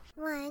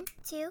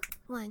2,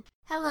 1.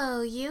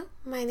 Hello, you.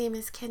 My name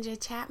is Kendra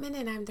Chapman,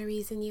 and I'm the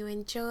reason you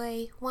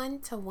enjoy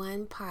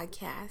One-to-One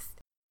Podcast.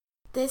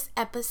 This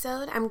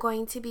episode, I'm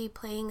going to be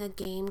playing a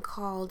game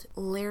called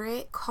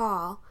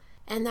Lyricall,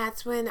 and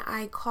that's when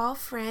I call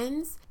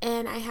friends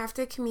and I have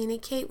to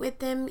communicate with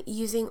them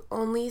using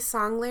only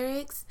song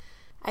lyrics.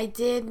 I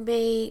did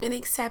make an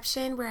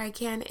exception where I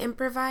can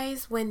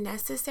improvise when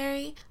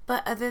necessary,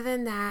 but other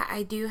than that,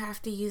 I do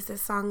have to use the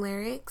song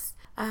lyrics.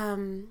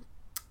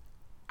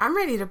 I'm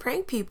ready to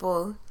prank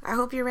people. I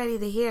hope you're ready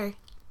to hear.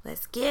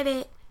 Let's get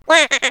it.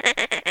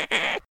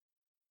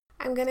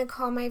 I'm going to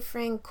call my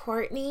friend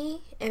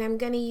Courtney, and I'm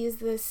going to use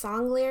the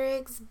song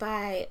lyrics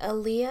by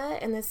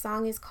Aaliyah, and the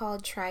song is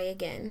called Try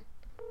Again.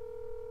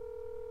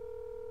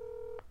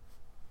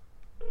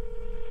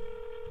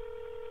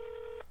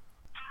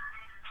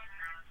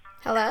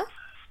 Hello?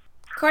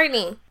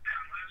 Courtney?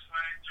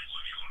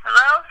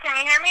 Hello? Can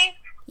you hear me?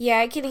 Yeah,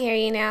 I can hear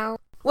you now.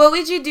 What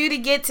would you do to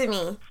get to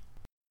me?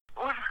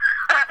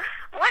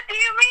 What do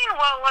you mean,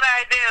 what would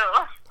I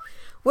do?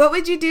 What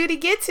would you do to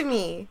get to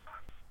me?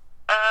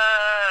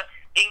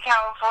 In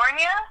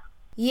California?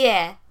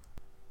 Yeah.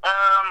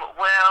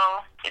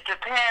 Well, it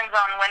depends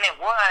on when it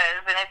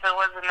was, and if it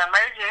was an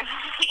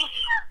emergency.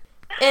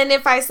 And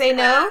if I say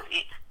no?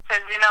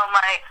 Because,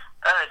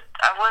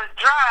 I would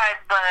drive,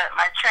 but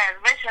my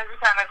transmission's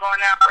kind of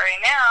going out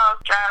right now.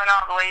 Driving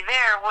all the way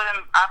there,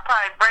 I'd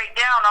probably break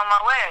down on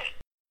my way.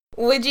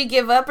 Would you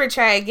give up or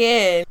try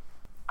again?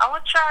 I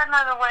would try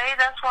another way.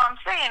 That's what I'm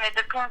saying. It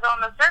depends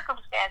on the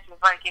circumstances.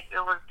 Like, if it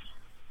was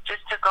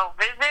just to go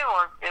visit,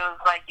 or if it was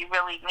like you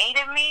really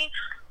needed me,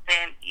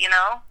 then,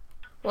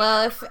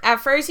 Well, if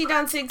at first you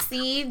don't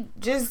succeed,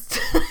 just...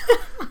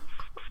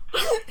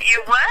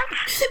 You what?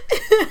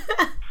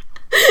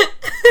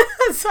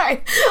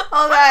 Sorry.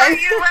 Hold on. What are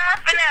you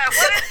laughing at?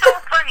 What is so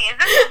funny? Is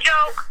this a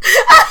joke?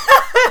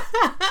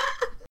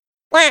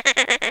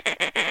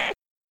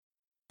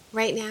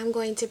 Right now I'm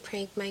going to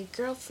prank my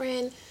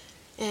girlfriend,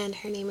 and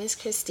her name is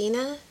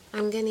Christina.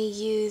 I'm going to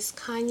use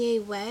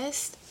Kanye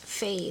West,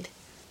 Fade.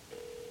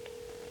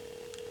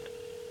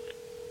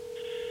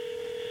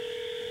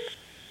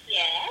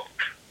 Yeah?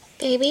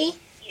 Baby?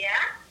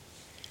 Yeah?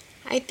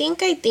 I think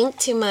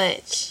too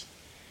much.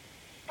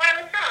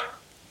 What's wrong?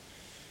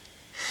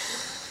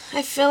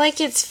 I feel like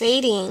it's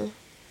fading.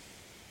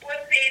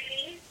 What,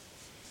 baby?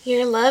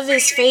 Your love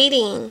is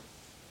fading.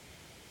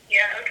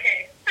 Yeah,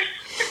 okay.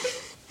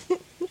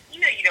 You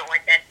know you don't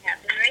want that to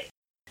happen, right?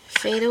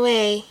 Fade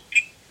away.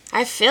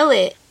 I feel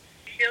it.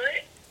 You feel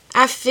it?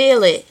 I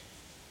feel it.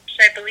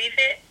 Should I believe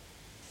it?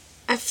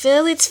 I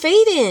feel it's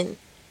fading.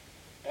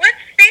 What's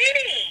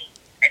fading?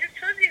 I just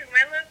told you,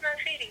 my love's not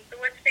fading, so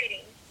what's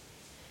fading?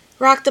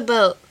 Rock the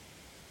boat.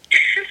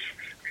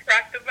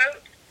 Rock the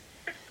boat?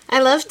 I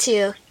love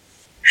to.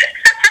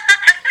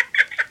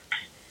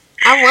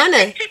 I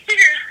wanna.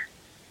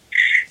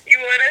 You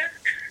wanna?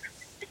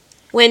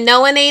 When no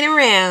one ain't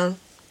around.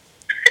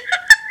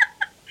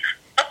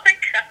 Oh my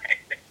god.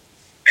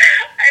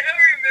 I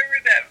don't remember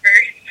that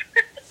verse.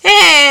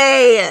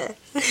 Hey!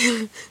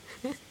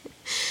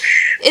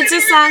 It's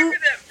a song. I don't remember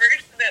that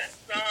verse in that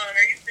song.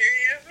 Are you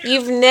serious?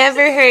 You've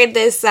never heard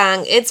this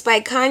song. It's by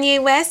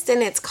Kanye West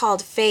and it's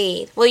called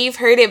Fade. Well, you've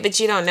heard it, but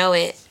you don't know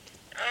it.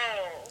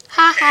 Oh.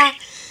 Ha ha.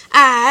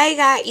 I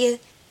got you.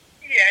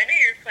 Yeah, I knew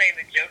you were playing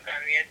the joke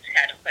on me. I just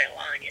had to play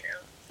along,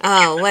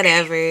 Oh,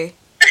 whatever.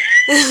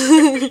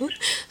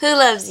 Who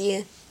loves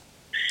you?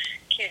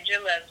 Kendra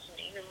loves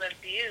me. Who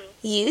loves you?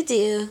 You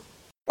do.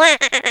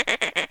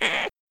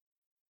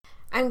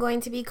 I'm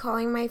going to be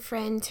calling my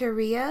friend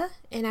Taria,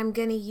 and I'm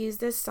going to use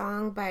this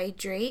song by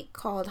Drake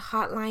called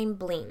Hotline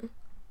Bling.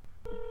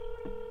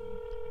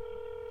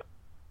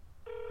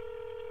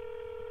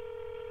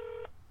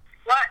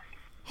 What?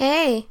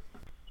 Hey,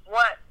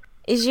 What?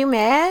 is you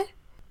mad?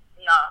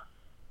 No.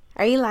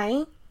 Are you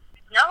lying?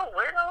 No,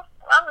 where the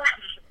fuck are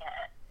you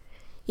at?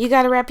 You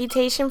got a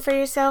reputation for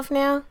yourself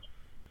now?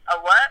 A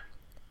what?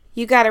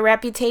 You got a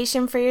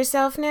reputation for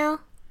yourself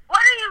now? What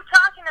are you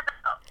talking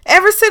about?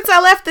 Ever since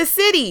I left the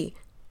city.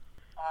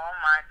 Oh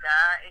my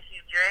god, is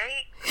you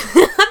Drake?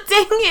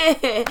 Dang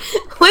it.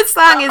 What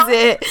song is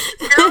it?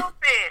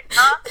 Stupid,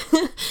 huh?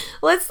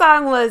 What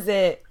song was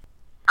it?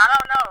 I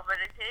don't know, but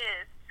it's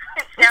his.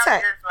 It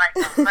sounds just like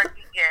a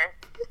lucky guess.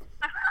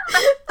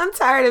 I'm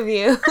tired of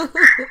you. I'm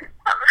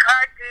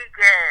lucky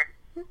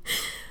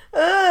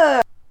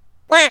guess.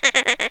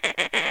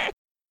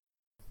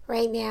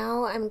 Right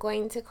now, I'm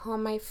going to call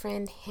my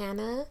friend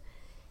Hannah,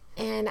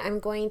 and I'm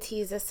going to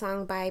use a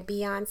song by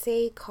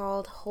Beyonce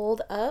called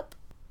Hold Up.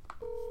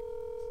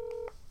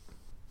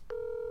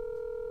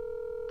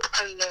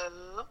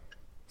 Hello?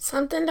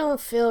 Something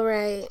don't feel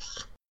right.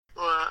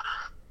 What?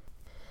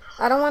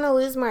 I don't want to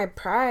lose my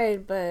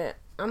pride, but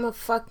I'ma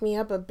fuck me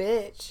up a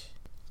bitch.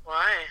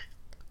 Why?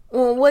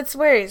 Well, what's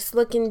worse,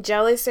 looking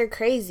jealous or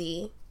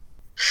crazy?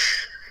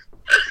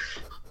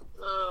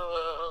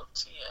 Oh,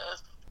 yeah.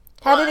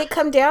 How did it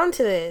come down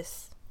to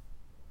this?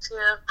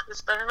 Yeah,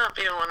 this better not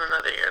be on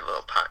another your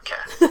little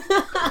podcast.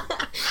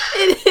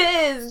 It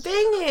is. Dang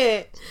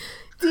it.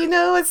 Do you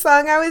know what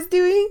song I was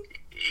doing?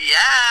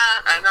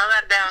 Yeah, I know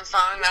that damn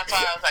song. That's why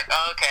I was like,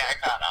 oh, okay, I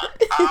caught on.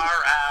 All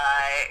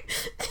right.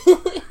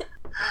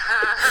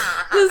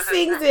 Who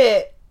sings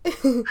it?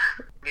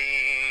 Me.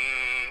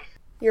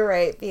 You're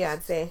right,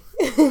 Beyonce.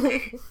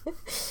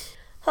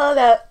 Hold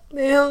up.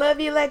 They don't love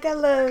you like I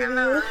love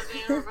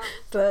you.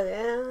 Slow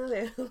down.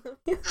 They don't love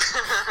you.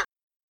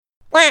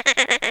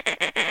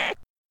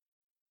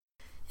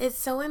 It's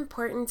so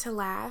important to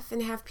laugh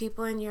and have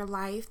people in your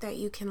life that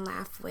you can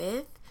laugh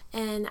with.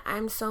 And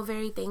I'm so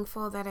very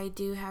thankful that I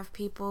do have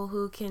people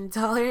who can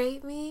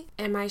tolerate me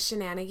and my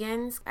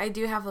shenanigans. I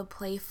do have a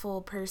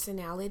playful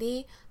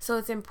personality, so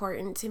it's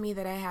important to me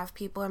that I have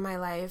people in my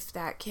life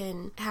that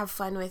can have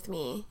fun with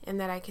me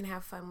and that I can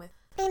have fun with.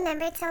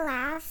 Remember to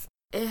laugh.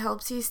 It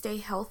helps you stay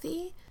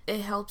healthy.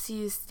 It helps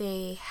you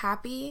stay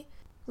happy.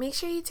 Make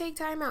sure you take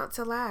time out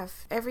to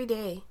laugh every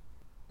day.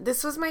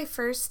 This was my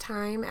first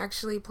time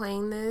actually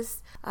playing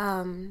this,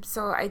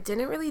 so I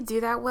didn't really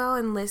do that well,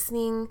 and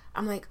listening,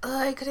 I'm like, oh,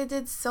 I could have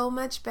did so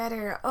much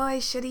better. Oh, I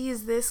should have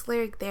used this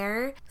lyric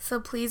there.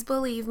 So please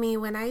believe me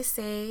when I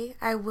say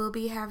I will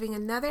be having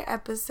another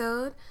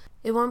episode.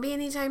 It won't be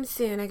anytime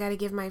soon. I gotta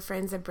give my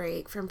friends a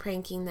break from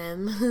pranking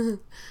them.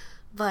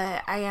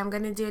 But I am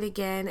gonna do it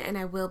again, and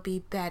I will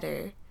be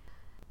better.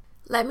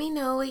 Let me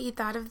know what you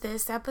thought of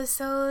this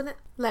episode.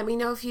 Let me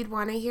know if you'd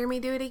want to hear me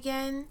do it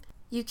again.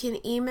 You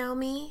can email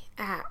me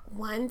at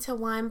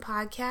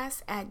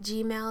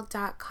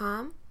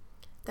one-to-one-podcast@gmail.com.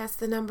 That's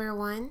the number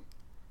 1,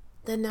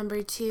 the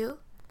number 2,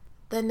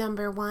 the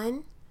number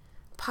 1,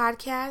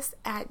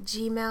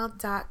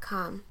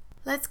 podcast@gmail.com.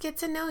 Let's get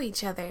to know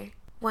each other.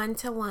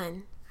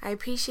 1-to-1. I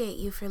appreciate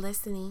you for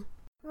listening.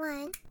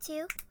 1,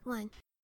 2, 1.